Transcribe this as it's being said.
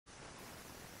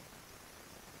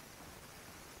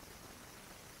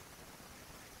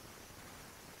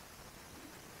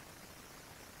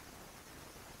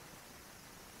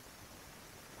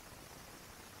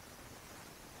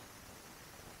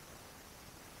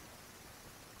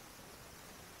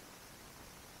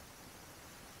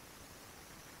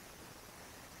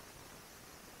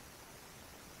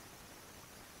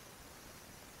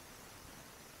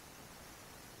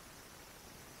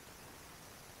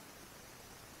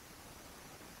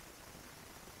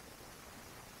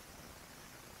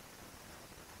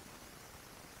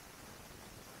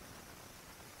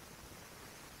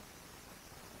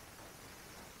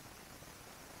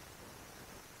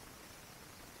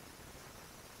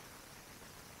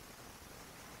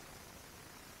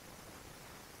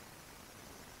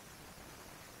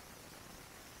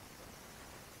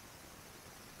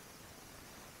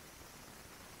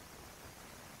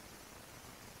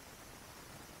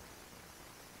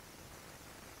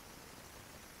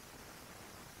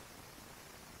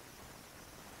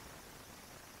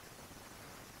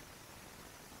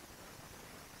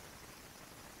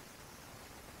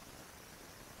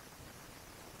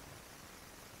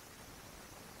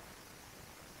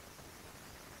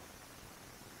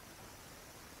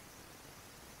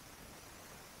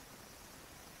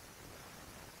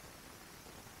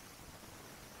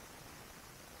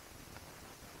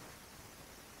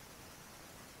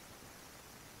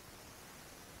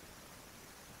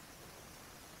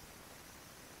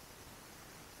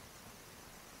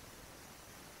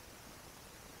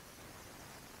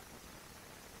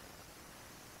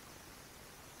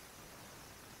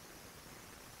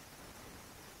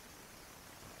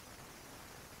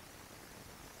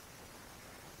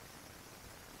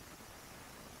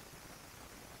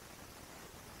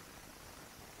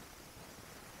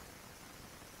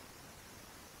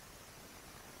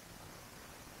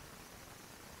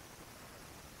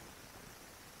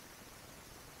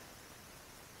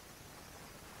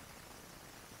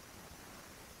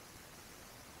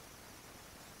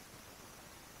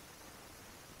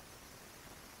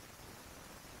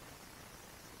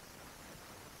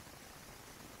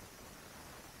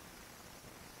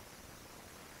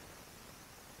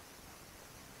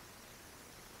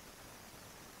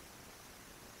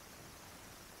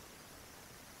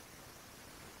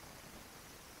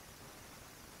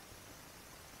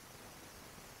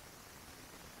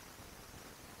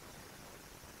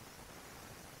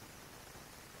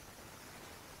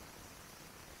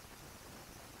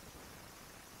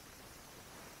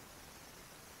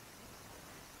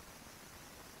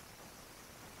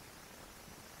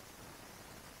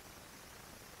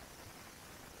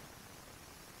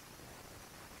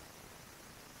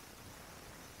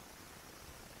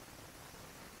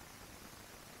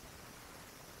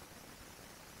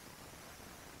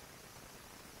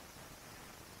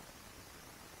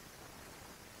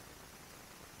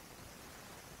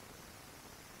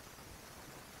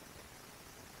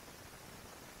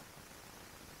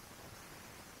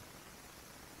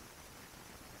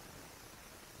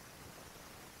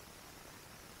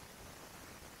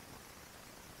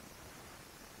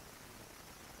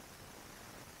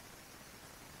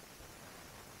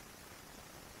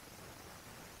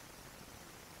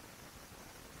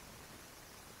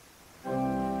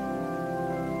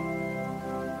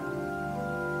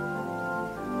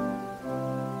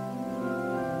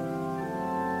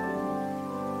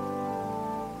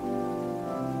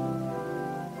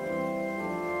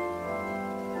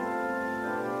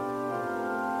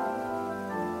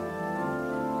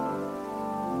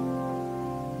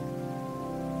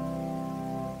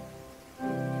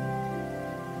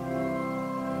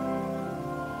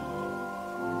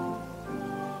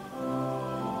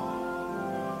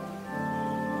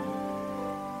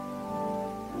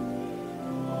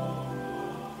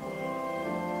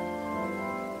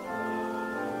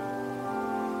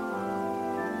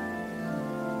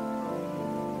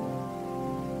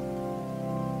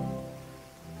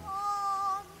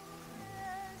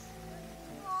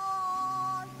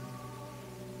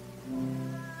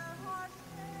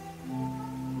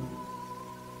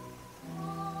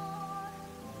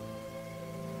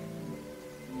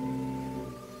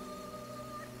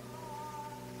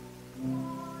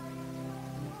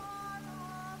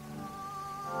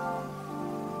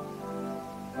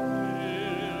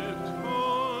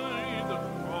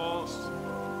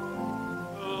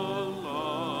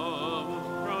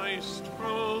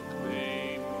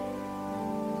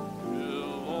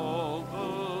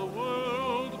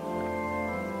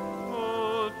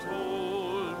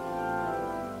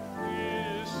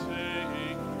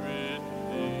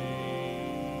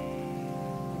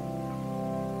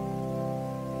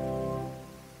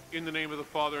In the name of the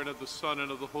Father, and of the Son,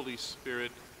 and of the Holy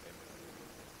Spirit.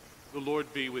 The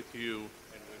Lord be with you.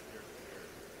 And with your spirit.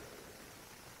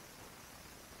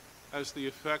 As the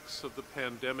effects of the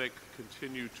pandemic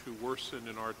continue to worsen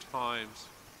in our times,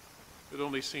 it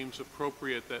only seems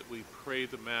appropriate that we pray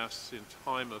the Mass in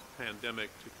time of pandemic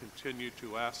to continue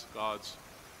to ask God's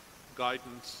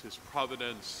guidance, His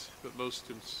providence, but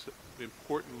most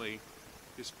importantly,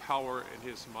 His power and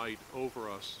His might over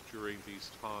us during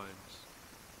these times.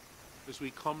 As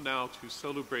we come now to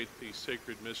celebrate these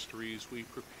sacred mysteries, we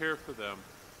prepare for them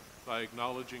by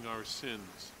acknowledging our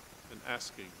sins and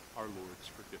asking our Lord's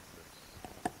forgiveness.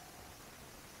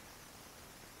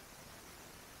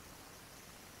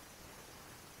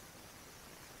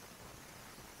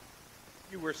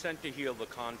 You were sent to heal the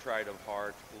contrite of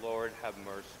heart. Lord, have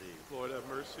mercy. Lord, have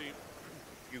mercy.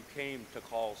 You came to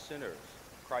call sinners.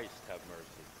 Christ, have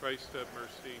mercy. Christ, have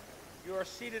mercy. You are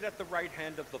seated at the right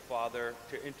hand of the Father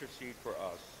to intercede for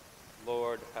us.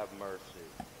 Lord, have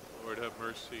mercy. Lord, have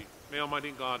mercy. May Almighty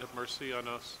God have mercy on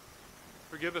us,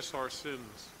 forgive us our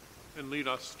sins, and lead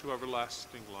us to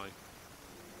everlasting life.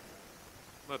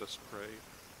 Let us pray.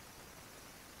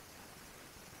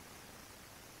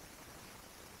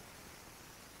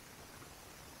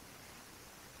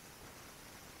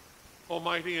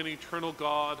 Almighty and eternal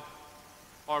God,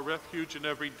 our refuge in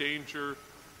every danger,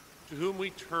 to whom we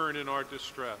turn in our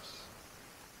distress.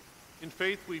 In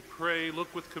faith we pray,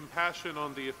 look with compassion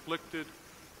on the afflicted,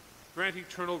 grant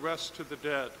eternal rest to the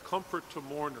dead, comfort to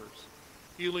mourners,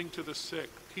 healing to the sick,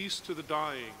 peace to the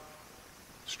dying,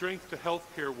 strength to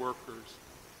healthcare workers,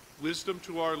 wisdom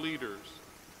to our leaders,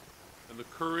 and the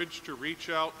courage to reach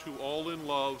out to all in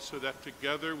love so that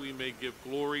together we may give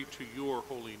glory to your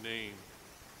holy name.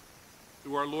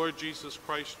 Through our Lord Jesus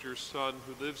Christ, your Son,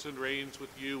 who lives and reigns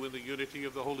with you in the unity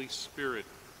of the Holy Spirit,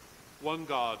 one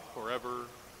God, forever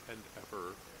and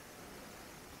ever.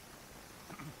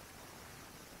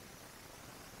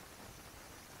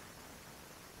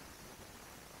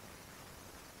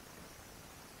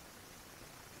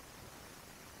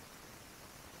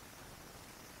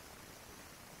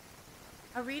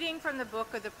 A reading from the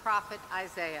book of the prophet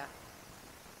Isaiah.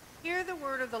 Hear the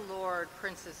word of the Lord,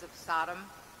 princes of Sodom.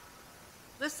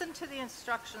 Listen to the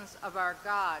instructions of our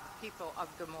God, people of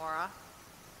Gomorrah.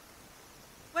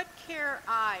 What care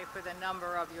I for the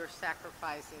number of your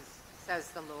sacrifices, says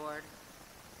the Lord.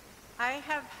 I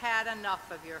have had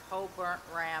enough of your whole-burnt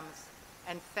rams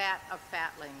and fat of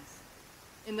fatlings.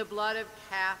 In the blood of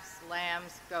calves,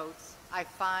 lambs, goats, I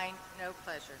find no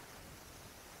pleasure.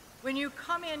 When you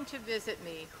come in to visit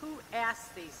me, who asks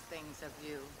these things of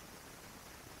you?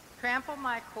 Trample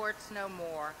my courts no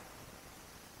more.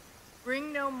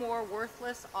 Bring no more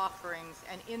worthless offerings,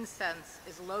 and incense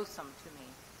is loathsome to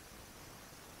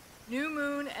me. New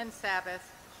moon and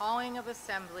Sabbath, calling of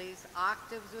assemblies,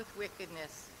 octaves with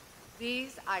wickedness,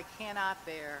 these I cannot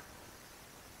bear.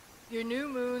 Your new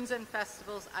moons and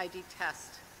festivals I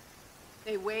detest.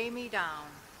 They weigh me down.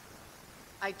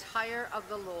 I tire of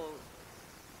the load.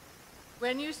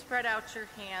 When you spread out your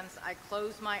hands, I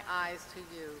close my eyes to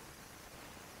you.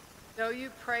 Though you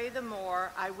pray the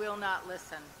more, I will not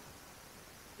listen.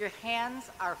 Your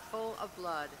hands are full of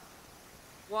blood.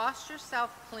 Wash yourself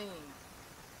clean.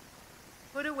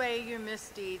 Put away your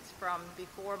misdeeds from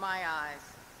before my eyes.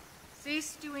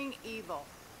 Cease doing evil.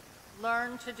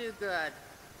 Learn to do good.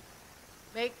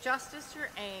 Make justice your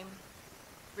aim.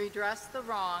 Redress the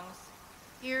wrongs.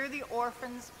 Hear the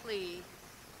orphan's plea.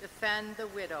 Defend the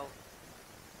widow.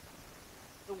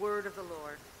 The word of the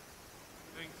Lord.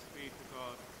 Thanks be to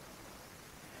God.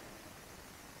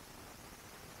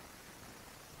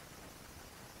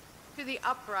 To the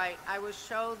upright I will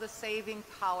show the saving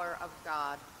power of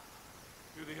God.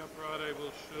 To the upright I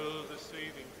will show the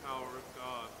saving power of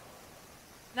God.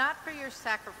 Not for your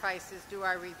sacrifices do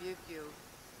I rebuke you,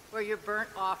 for your burnt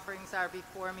offerings are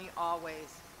before me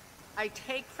always. I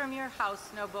take from your house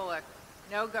no bullock,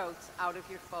 no goats out of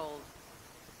your fold.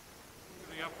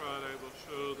 To the upright I will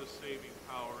show the saving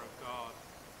power of God.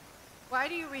 Why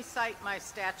do you recite my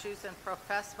statutes and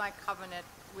profess my covenant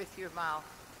with your mouth?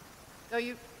 Though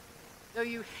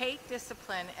you hate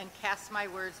discipline and cast my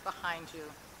words behind you.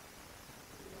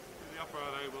 To the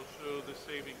upright I will show the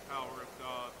saving power of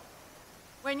God.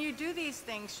 When you do these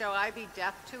things, shall I be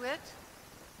deaf to it?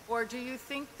 Or do you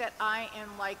think that I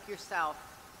am like yourself?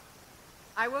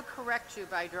 I will correct you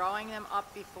by drawing them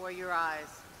up before your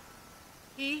eyes.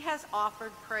 He has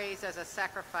offered praise as a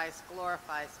sacrifice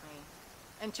glorifies me,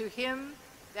 and to him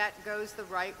that goes the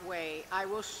right way, I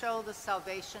will show the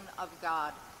salvation of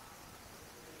God.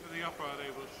 To the upright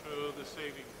I will show the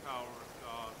saving power of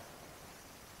God.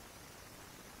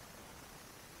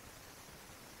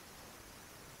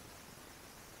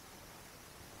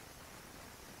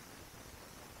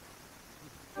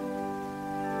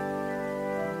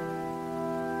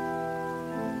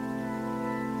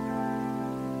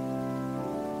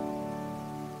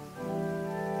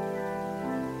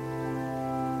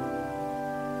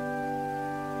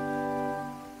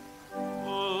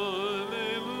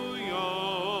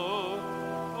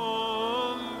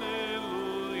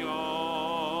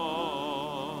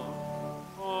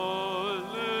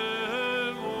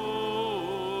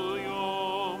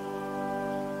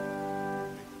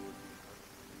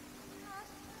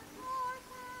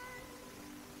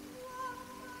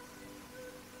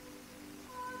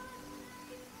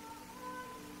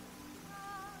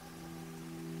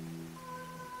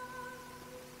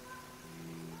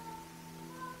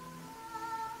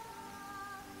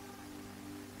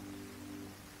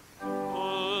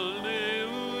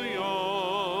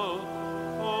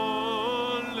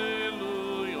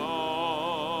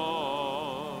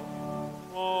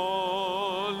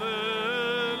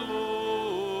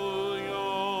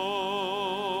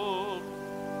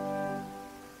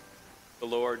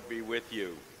 be with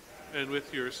you. And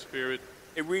with your spirit.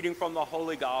 A reading from the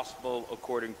Holy Gospel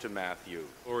according to Matthew.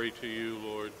 Glory to you,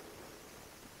 Lord.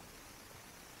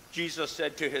 Jesus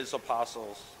said to his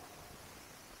apostles,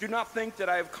 "Do not think that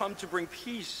I have come to bring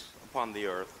peace upon the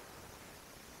earth.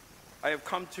 I have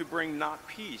come to bring not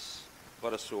peace,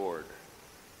 but a sword.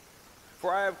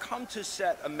 For I have come to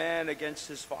set a man against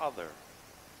his father,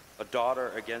 a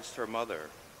daughter against her mother,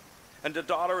 and a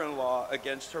daughter-in-law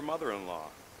against her mother-in-law.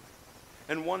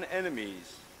 And one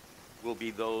enemies will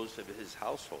be those of his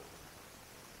household.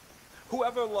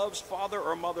 Whoever loves father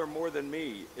or mother more than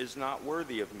me is not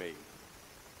worthy of me.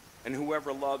 And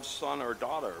whoever loves son or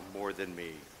daughter more than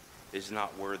me is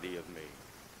not worthy of me.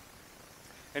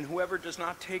 And whoever does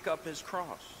not take up his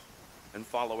cross and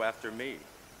follow after me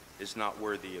is not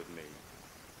worthy of me.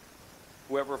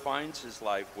 Whoever finds his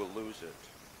life will lose it,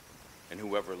 and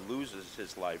whoever loses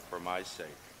his life for my sake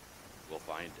will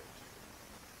find it.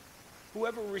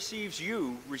 Whoever receives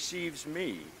you receives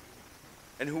me,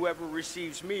 and whoever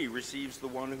receives me receives the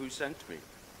one who sent me.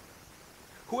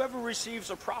 Whoever receives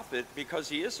a prophet because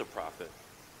he is a prophet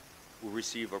will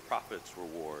receive a prophet's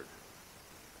reward.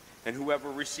 And whoever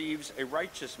receives a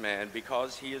righteous man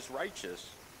because he is righteous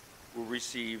will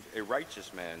receive a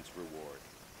righteous man's reward.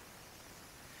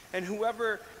 And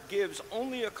whoever gives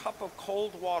only a cup of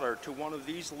cold water to one of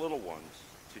these little ones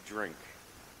to drink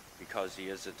because he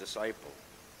is a disciple,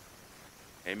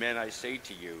 amen, I say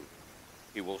to you,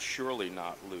 he will surely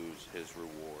not lose his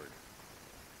reward."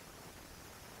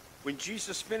 When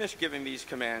Jesus finished giving these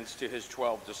commands to his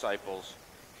 12 disciples,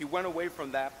 he went away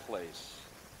from that place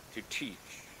to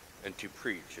teach and to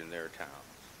preach in their towns.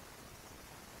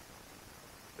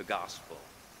 The Gospel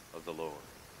of the Lord.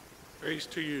 Praise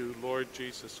to you, Lord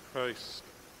Jesus Christ.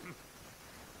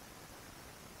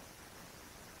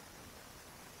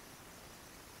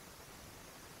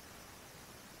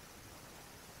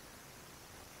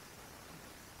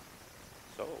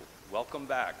 So, welcome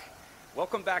back.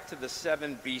 Welcome back to the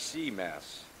 7 BC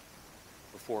Mass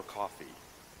before coffee.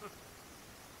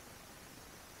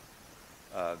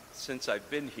 Since I've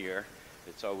been here,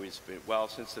 it's always been, well,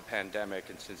 since the pandemic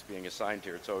and since being assigned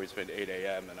here, it's always been 8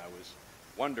 a.m. And I was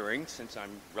wondering, since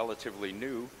I'm relatively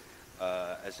new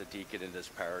as a deacon in this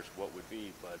parish, what would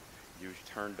be, but you've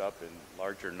turned up in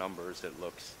larger numbers, it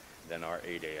looks, than our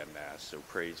 8 a.m. Mass, so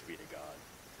praise be to God.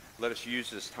 Let us use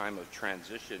this time of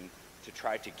transition to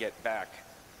try to get back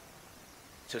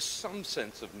to some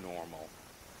sense of normal,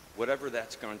 whatever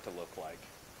that's going to look like.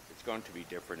 It's going to be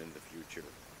different in the future.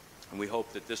 And we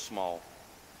hope that this small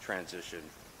transition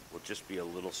will just be a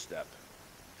little step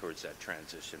towards that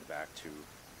transition back to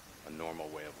a normal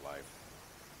way of life.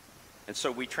 And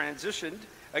so we transitioned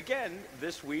again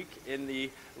this week in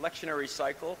the lectionary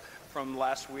cycle from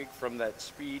last week, from that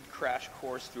speed crash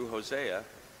course through Hosea,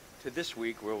 to this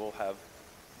week where we'll have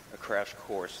a crash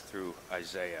course through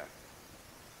Isaiah.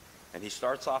 And he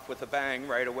starts off with a bang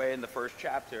right away in the first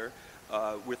chapter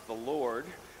with the Lord,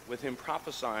 with him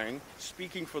prophesying,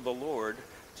 speaking for the Lord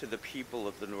to the people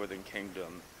of the northern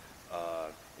kingdom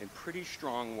in pretty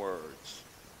strong words.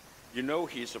 You know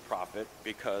he's a prophet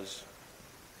because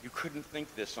you couldn't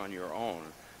think this on your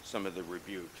own, some of the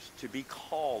rebukes. To be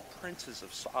called princes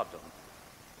of Sodom,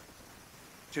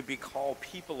 to be called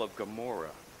people of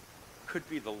Gomorrah, could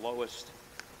be the lowest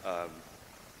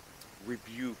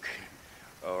rebuke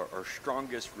or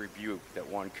strongest rebuke that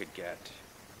one could get.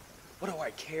 What do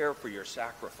I care for your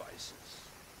sacrifices?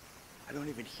 I don't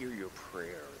even hear your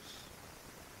prayers.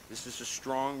 This is a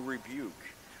strong rebuke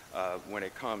when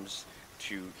it comes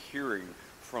to hearing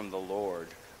from the Lord,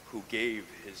 who gave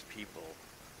his people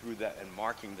through that and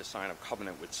marking the sign of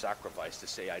covenant with sacrifice to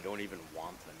say, I don't even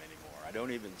want them anymore. I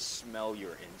don't even smell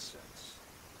your incense.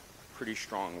 Pretty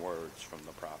strong words from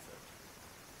the prophet.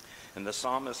 And the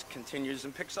psalmist continues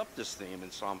and picks up this theme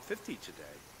in Psalm 50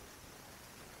 today.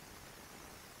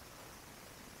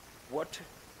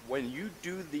 When you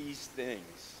do these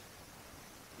things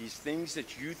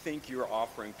that you think you're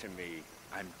offering to me,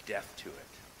 I'm deaf to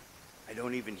it. I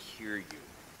don't even hear you.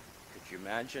 Could you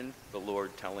imagine the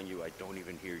Lord telling you, I don't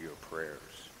even hear your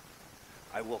prayers?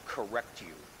 I will correct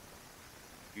you.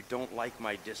 You don't like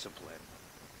my discipline,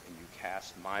 and you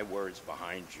cast my words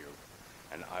behind you,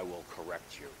 and I will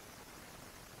correct you.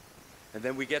 And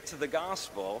then we get to the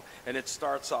gospel, and it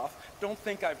starts off, don't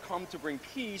think I've come to bring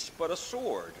peace, but a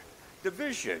sword,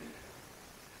 division.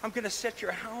 I'm going to set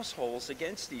your households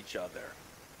against each other.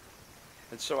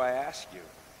 And so I ask you,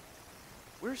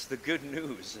 where's the good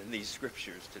news in these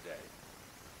scriptures today?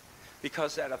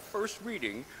 Because at a first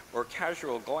reading or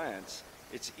casual glance,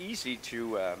 it's easy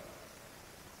to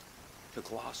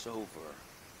gloss over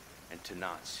and to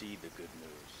not see the good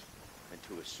news. and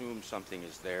to assume something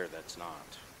is there that's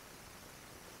not.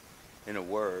 In a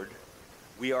word,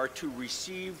 we are to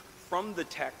receive from the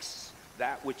text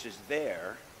that which is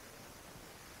there,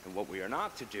 and what we are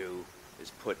not to do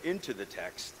is put into the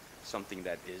text something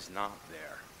that is not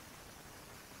there.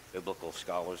 Biblical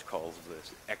scholars call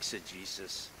this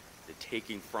exegesis, the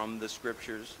taking from the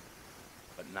scriptures,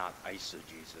 but not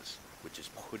eisegesis, which is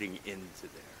putting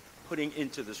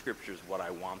into the scriptures what I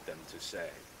want them to say.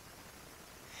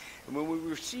 And when we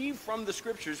receive from the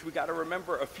scriptures, we got to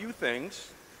remember a few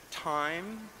things.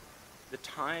 Time, the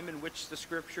time in which the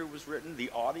scripture was written,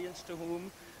 the audience to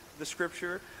whom the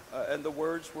scripture and the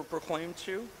words were proclaimed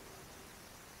to,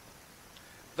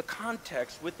 the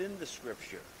context within the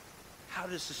scripture. How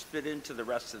does this fit into the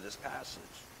rest of this passage?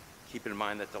 Keep in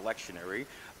mind that the lectionary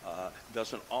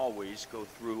doesn't always go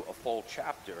through a full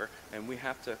chapter, and we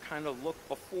have to kind of look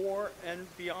before and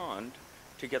beyond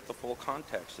to get the full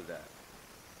context of that.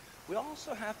 We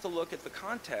also have to look at the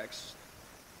context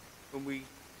when we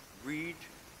read,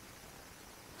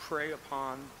 pray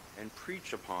upon, and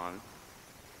preach upon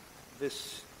the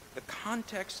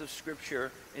context of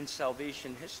Scripture in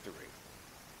salvation history.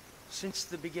 Since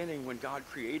the beginning, when God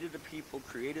created a people,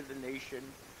 created a nation,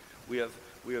 we have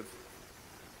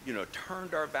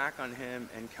turned our back on him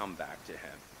and come back to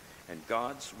him. And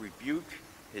God's rebuke,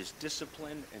 his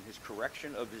discipline, and his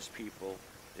correction of his people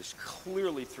is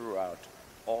clearly throughout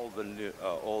all the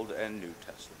Old and New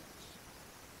Testaments.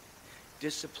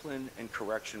 Discipline and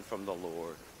correction from the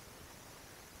Lord.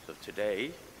 So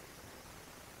today,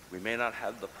 we may not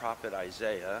have the prophet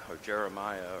Isaiah or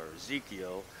Jeremiah or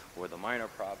Ezekiel or the minor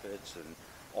prophets and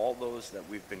all those that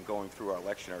we've been going through our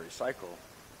lectionary cycle,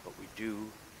 but we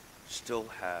do still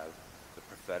have the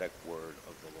prophetic word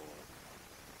of the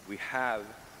Lord. We have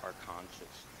our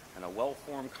conscience, and a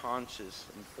well-formed conscience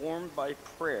informed by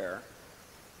prayer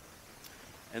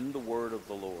and the word of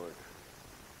the Lord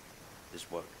is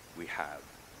what we have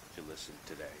to listen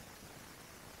today.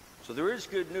 So there is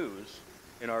good news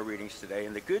in our readings today,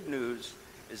 and the good news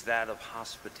is that of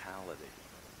hospitality.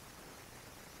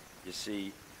 You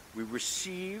see,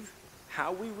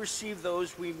 how we receive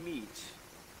those we meet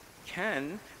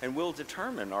can and will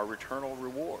determine our eternal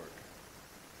reward.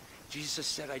 Jesus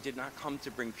said, I did not come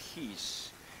to bring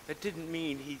peace. That didn't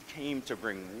mean he came to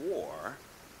bring war.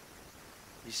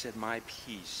 He said, my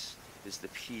peace is the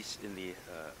peace in the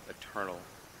eternal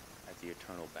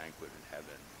banquet in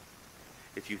heaven.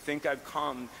 If you think I've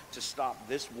come to stop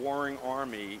this warring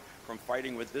army from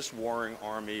fighting with this warring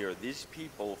army, or these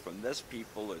people from this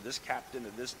people, or this captain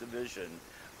of this division,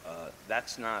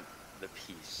 that's not the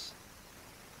peace.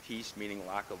 Peace meaning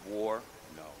lack of war?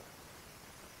 No.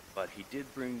 But he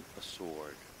did bring a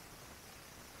sword.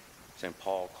 St.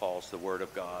 Paul calls the word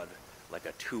of God like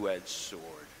a two-edged sword,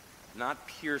 not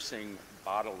piercing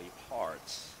bodily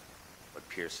parts, but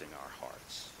piercing our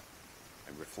hearts.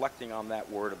 And reflecting on that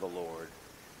word of the Lord,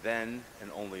 then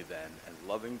and only then, and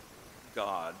loving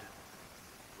God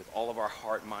with all of our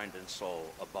heart, mind, and soul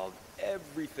above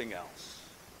everything else,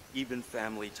 even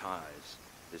family ties,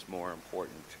 is more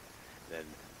important than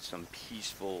some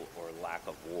peaceful or lack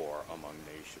of war among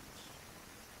nations.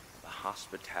 The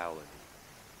hospitality,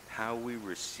 how we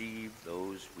receive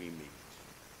those we meet.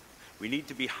 We need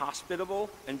to be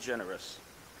hospitable and generous.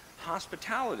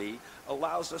 Hospitality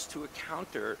allows us to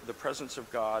encounter the presence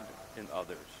of God in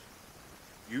others,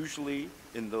 usually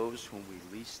in those whom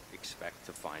we least expect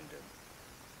to find him.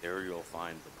 There you'll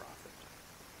find the prophet.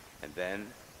 And then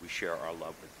we share our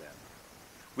love with them.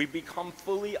 We become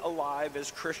fully alive as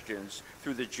Christians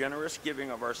through the generous giving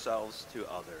of ourselves to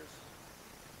others.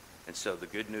 And so the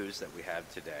good news that we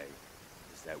have today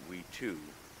is that we too,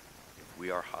 if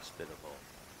we are hospitable,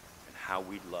 and how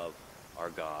we love our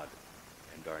God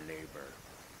and our neighbor,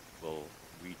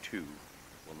 we too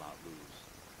will not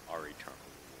lose our eternal reward.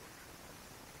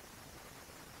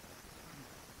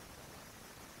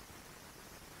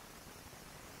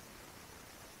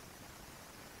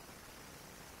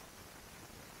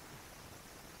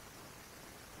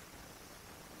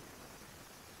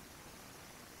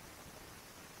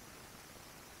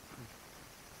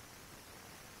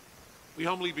 We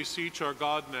humbly beseech our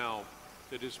God now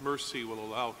that his mercy will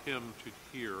allow him to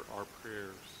hear our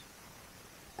prayers.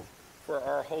 For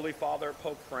our Holy Father,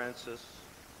 Pope Francis,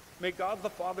 may God the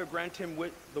Father grant him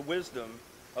the wisdom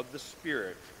of the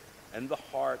Spirit and the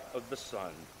heart of the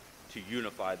Son to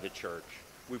unify the Church.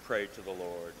 We pray to the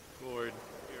Lord. Lord,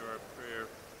 hear our prayer.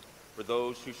 For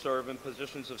those who serve in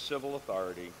positions of civil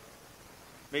authority,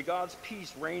 may God's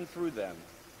peace reign through them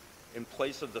in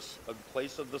place of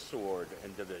the sword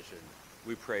and division.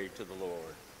 We pray to the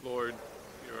Lord. Lord,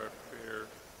 hear our prayer.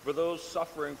 For those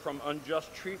suffering from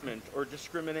unjust treatment or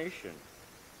discrimination,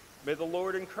 may the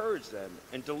Lord encourage them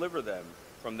and deliver them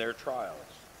from their trials.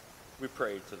 We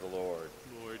pray to the Lord.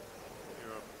 Lord,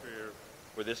 hear our prayer.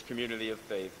 For this community of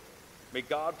faith, may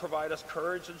God provide us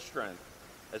courage and strength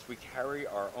as we carry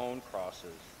our own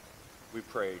crosses. We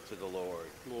pray to the Lord.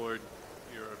 Lord,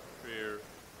 hear our prayer.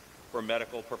 For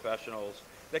medical professionals,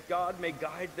 that God may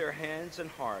guide their hands and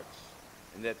hearts,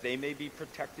 and that they may be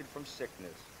protected from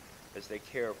sickness as they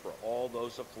care for all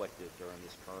those afflicted during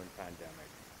this current pandemic.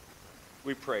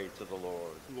 We pray to the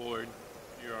Lord. Lord,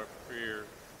 hear our prayer.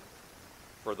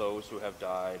 For those who have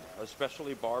died,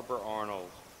 especially Barbara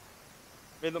Arnold,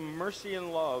 may the mercy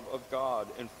and love of God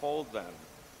enfold them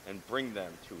and bring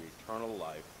them to eternal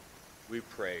life. We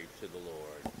pray to the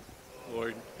Lord.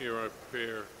 Lord, hear our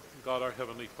prayer. God, our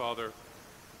Heavenly Father,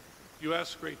 you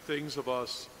ask great things of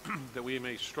us that we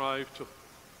may strive to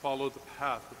follow the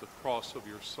path of the cross of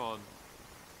your Son.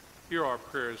 Hear our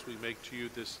prayers we make to you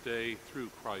this day through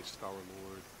Christ our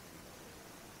Lord.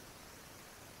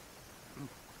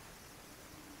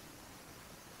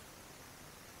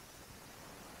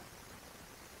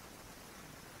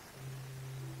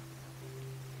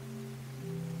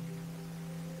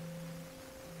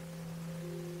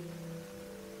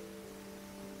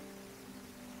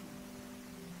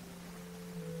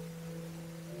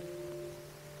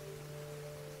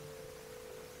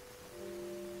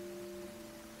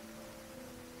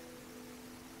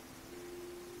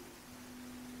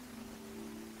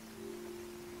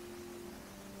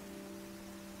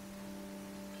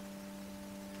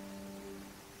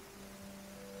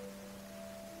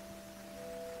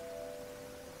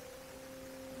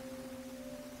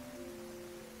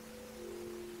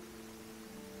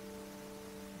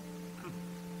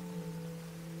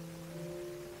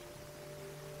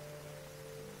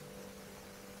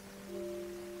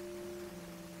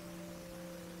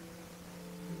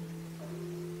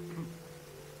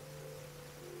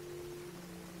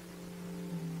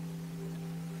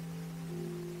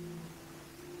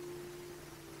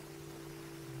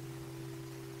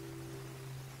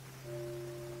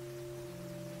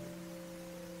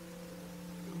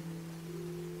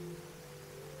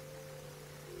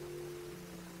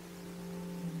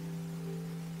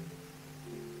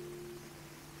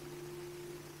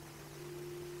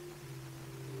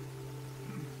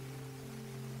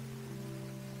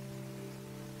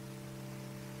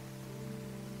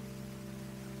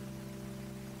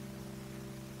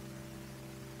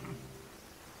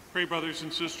 Pray, brothers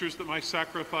and sisters, that my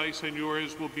sacrifice and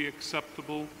yours will be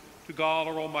acceptable to God,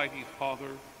 our Almighty Father.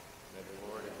 May the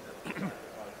Lord accept the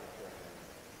sacrifice of your hands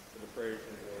for the praise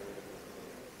and glory of his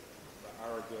name, for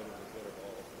our good and the good of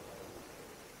all.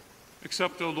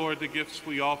 Accept, O Lord, the gifts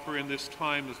we offer in this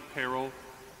time of peril.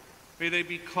 May they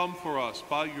become for us,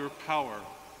 by your power,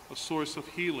 a source of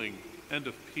healing and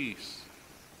of peace,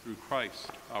 through Christ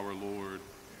our Lord.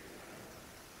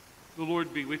 The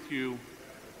Lord be with you.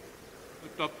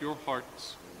 Lift up your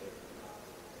hearts.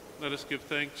 Let us give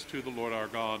thanks to the Lord our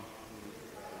God.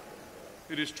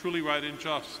 It is truly right and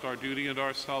just, our duty and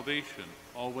our salvation,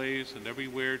 always and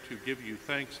everywhere to give you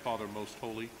thanks, Father most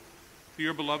holy, for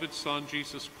your beloved Son,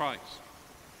 Jesus Christ,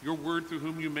 your Word through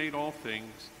whom you made all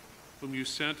things, whom you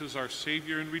sent as our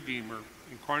Savior and Redeemer,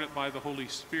 incarnate by the Holy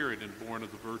Spirit and born of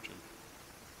the Virgin.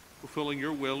 Fulfilling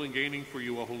your will and gaining for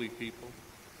you a holy people,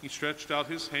 he stretched out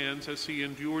his hands as he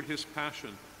endured his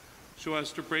passion, so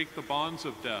as to break the bonds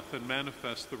of death and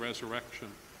manifest the resurrection.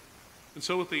 And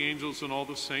so with the angels and all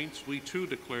the saints, we too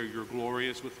declare your glory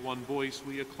as with one voice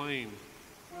we acclaim.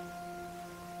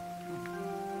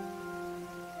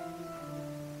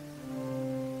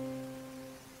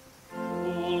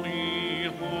 Holy,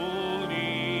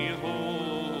 holy,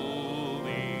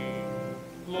 holy,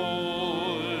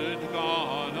 Lord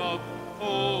God of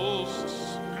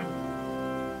hosts,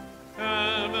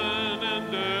 heaven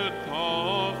and earth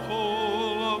are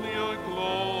full of your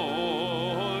glory.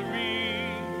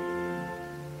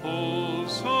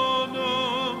 Hosanna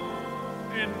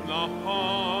in the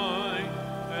highest.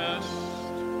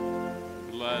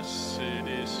 Blessed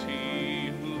is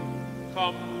he who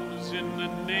comes in the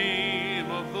name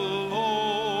of the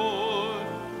Lord.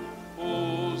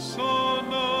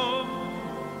 Hosanna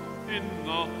in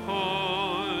the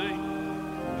highest.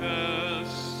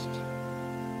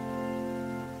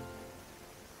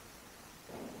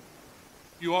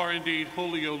 You are indeed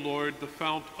holy, O Lord, the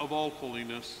fount of all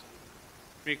holiness.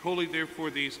 Make holy, therefore,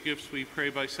 these gifts, we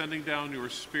pray, by sending down your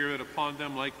Spirit upon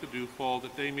them like the dewfall,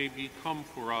 that they may become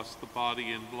for us the body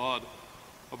and blood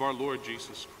of our Lord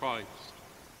Jesus Christ.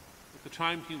 At the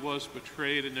time he was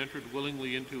betrayed and entered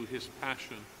willingly into his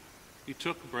passion, He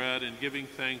took bread and giving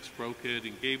thanks broke it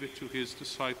and gave it to his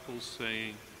disciples,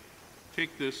 saying,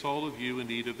 "Take this, all of you, and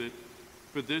eat of it,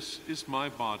 for this is my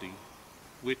body,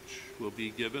 which will be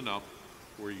given up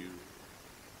for you."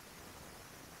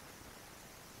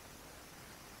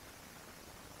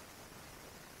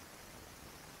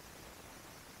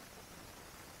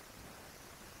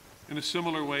 In a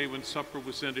similar way, when supper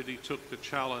was ended, he took the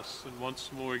chalice, and once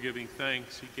more giving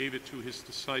thanks, he gave it to his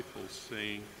disciples,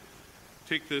 saying,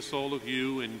 "Take this, all of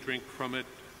you, and drink from it,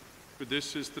 for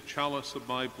this is the chalice of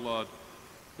my blood,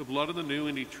 the blood of the new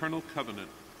and eternal covenant,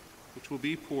 which will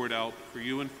be poured out for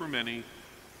you and for many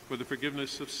for the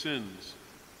forgiveness of sins.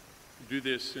 Do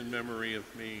this in memory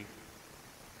of me."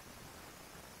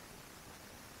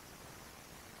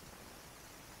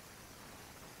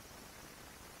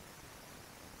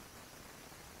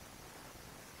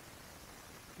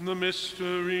 The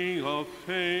mystery of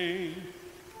faith.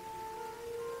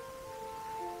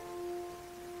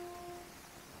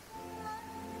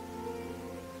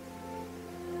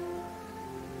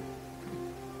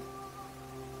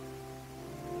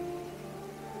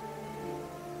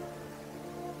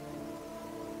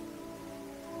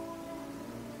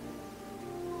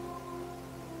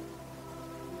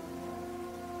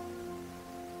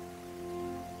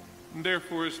 And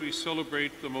therefore, as we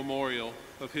celebrate the memorial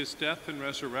of his death and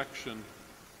resurrection,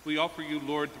 we offer you,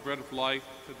 Lord, the bread of life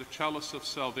and the chalice of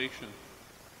salvation,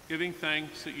 giving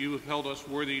thanks that you have held us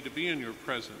worthy to be in your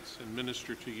presence and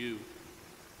minister to you.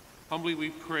 Humbly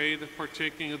we pray that,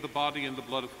 partaking of the body and the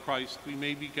blood of Christ, we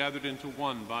may be gathered into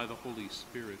one by the Holy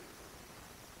Spirit.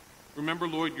 Remember,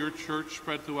 Lord, your church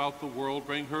spread throughout the world.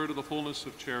 Bring her to the fullness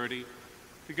of charity,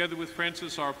 together with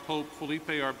Francis our Pope, Felipe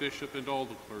our Bishop, and all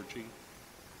the clergy.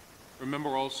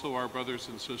 Remember also our brothers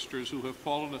and sisters who have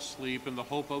fallen asleep in the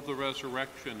hope of the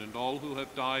resurrection, and all who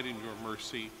have died in your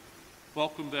mercy.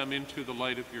 Welcome them into the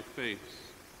light of your face.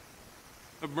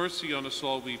 Have mercy on us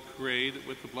all, we pray, that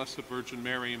with the Blessed Virgin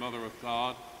Mary, Mother of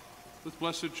God, with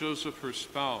blessed Joseph, her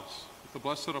spouse, with the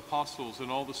blessed apostles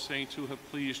and all the saints who have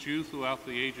pleased you throughout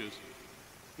the ages,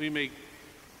 we may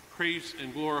praise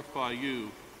and glorify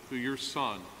you through your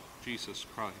Son, Jesus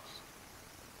Christ.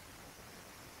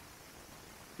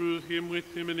 Through him,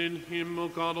 with him, and in him, O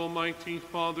God, Almighty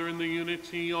Father, in the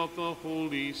unity of the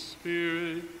Holy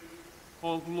Spirit,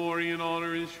 all glory and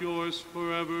honor is yours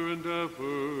forever and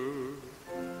ever.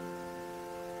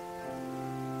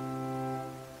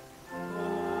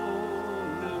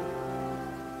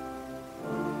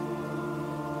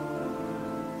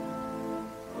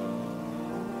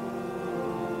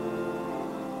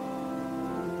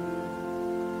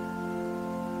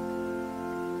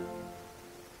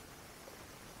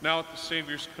 Now at the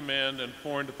Savior's command and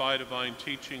formed by divine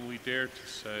teaching, we dare to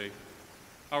say,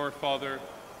 Our Father,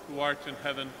 who art in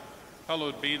heaven,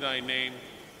 hallowed be thy name.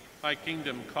 Thy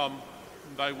kingdom come,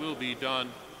 and thy will be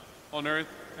done, on earth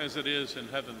as it is in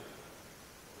heaven.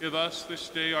 Give us this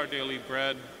day our daily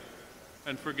bread,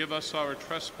 and forgive us our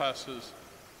trespasses,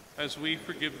 as we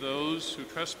forgive those who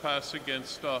trespass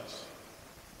against us.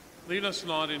 Lead us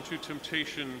not into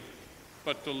temptation,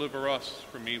 but deliver us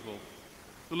from evil.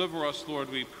 Deliver us,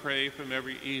 Lord, we pray, from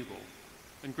every evil,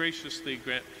 and graciously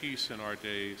grant peace in our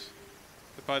days,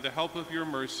 that by the help of your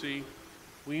mercy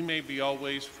we may be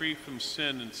always free from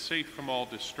sin and safe from all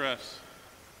distress,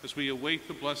 as we await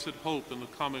the blessed hope and the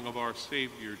coming of our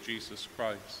Savior, Jesus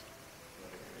Christ.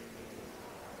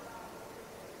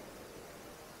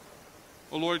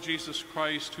 O Lord Jesus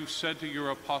Christ, who said to your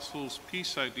apostles,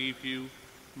 "Peace I leave you,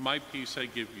 my peace I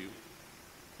give you,"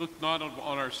 look not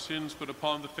on our sins, but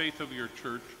upon the faith of your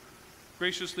church.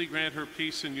 Graciously grant her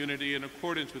peace and unity in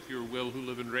accordance with your will, who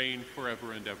live and reign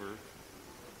forever and ever.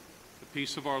 The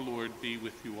peace of our Lord be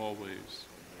with you always.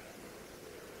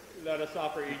 Let us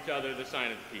offer each other the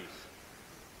sign of peace.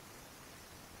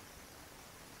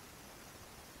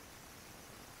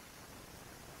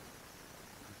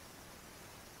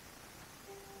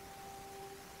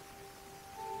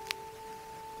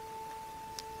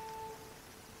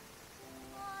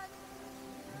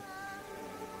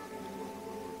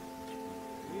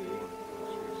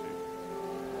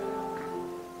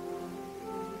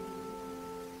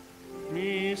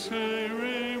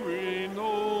 Miserere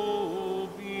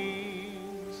nobis,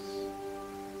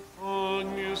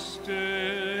 Agnus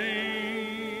Dei,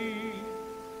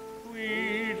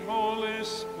 quid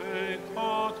holis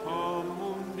peccata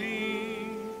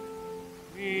mundi,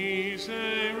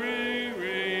 miserere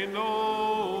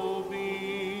nobis,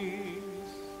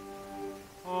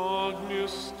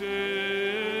 Agnus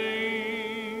Dei,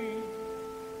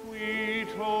 quid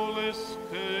holis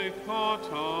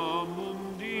peccata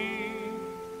mundi,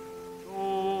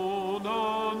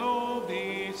 dona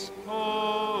nobis peace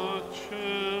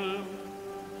conscience.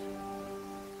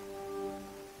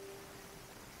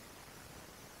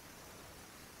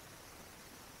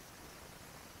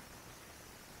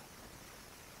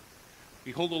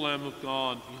 Behold the Lamb of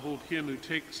God, behold him who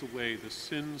takes away the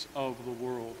sins of the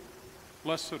world.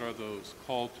 Blessed are those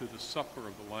called to the supper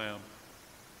of the Lamb.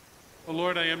 O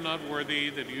Lord, I am not worthy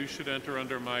that you should enter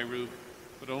under my roof,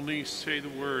 but only say the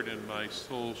word, and my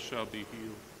soul shall be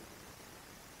healed.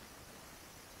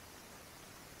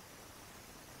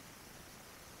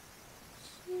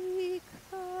 Seek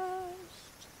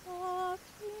first the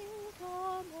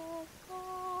kingdom of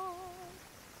God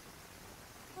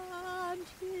and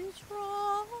his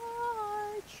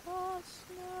righteousness,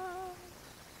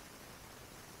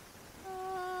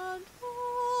 and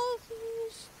all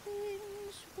these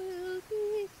things will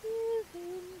be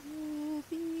given you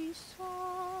besides,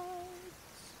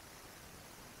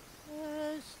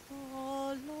 says the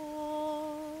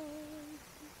Lord.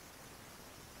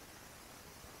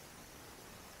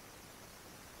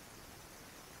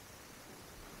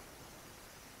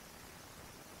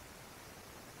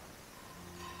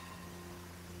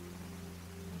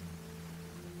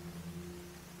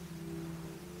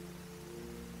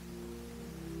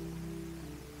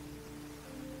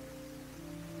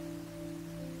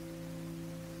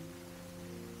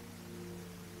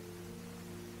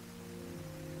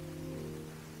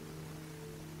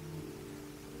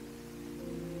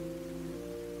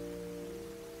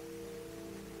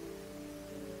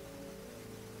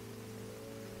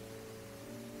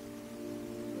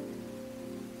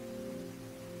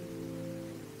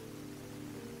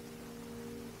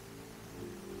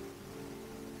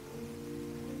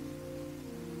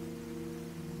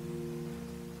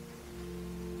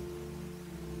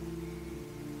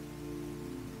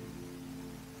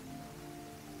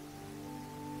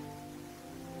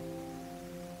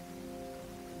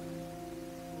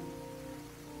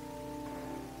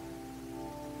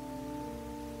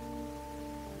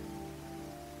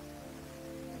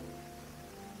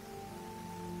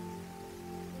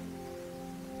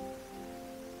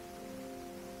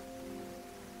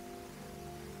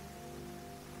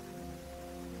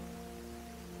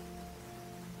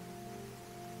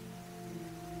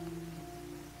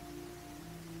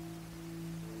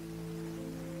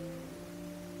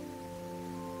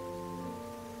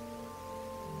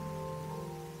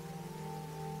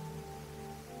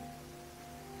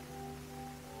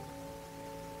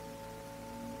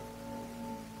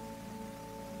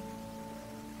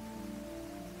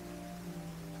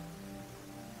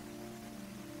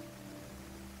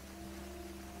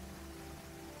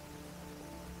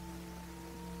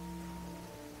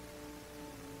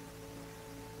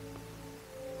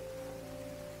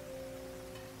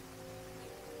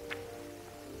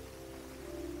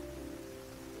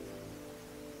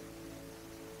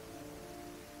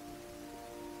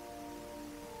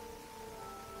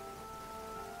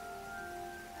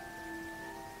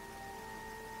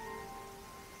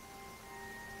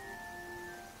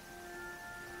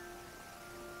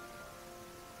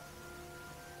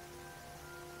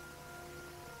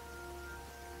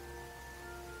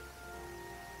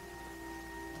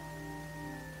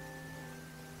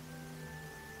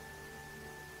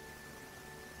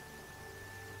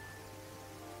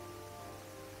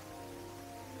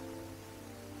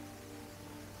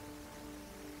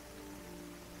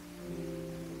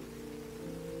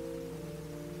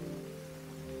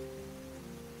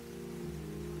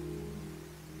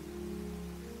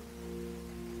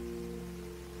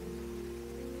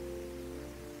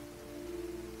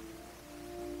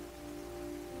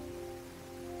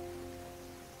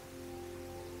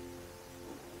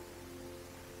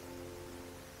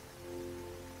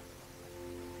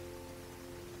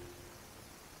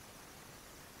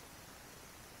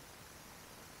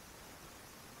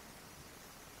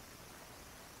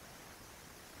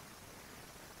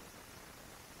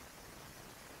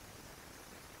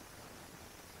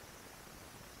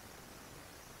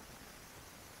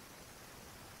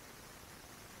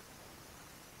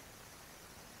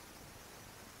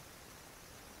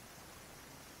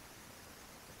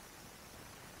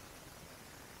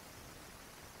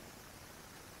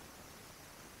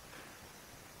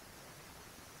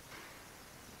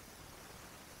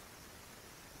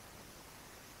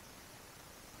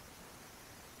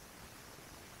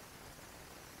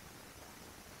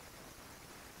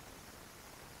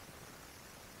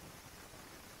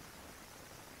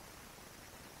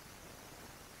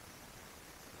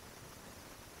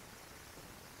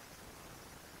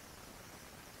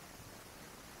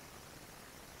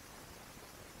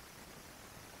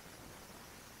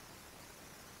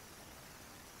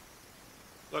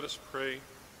 Let us pray.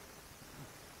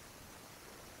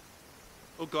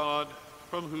 O God,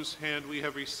 from whose hand we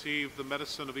have received the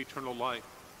medicine of eternal life,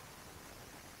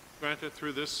 grant that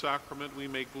through this sacrament we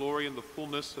may glory in the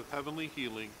fullness of heavenly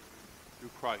healing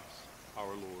through Christ our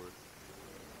Lord.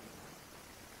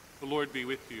 The Lord be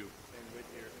with you. And with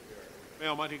your spirit. May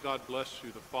Almighty God bless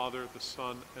you, the Father, the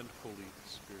Son, and Holy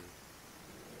Spirit.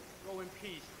 Go in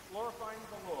peace, glorifying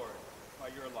the Lord by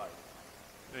your life.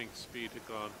 Thanks be to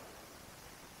God.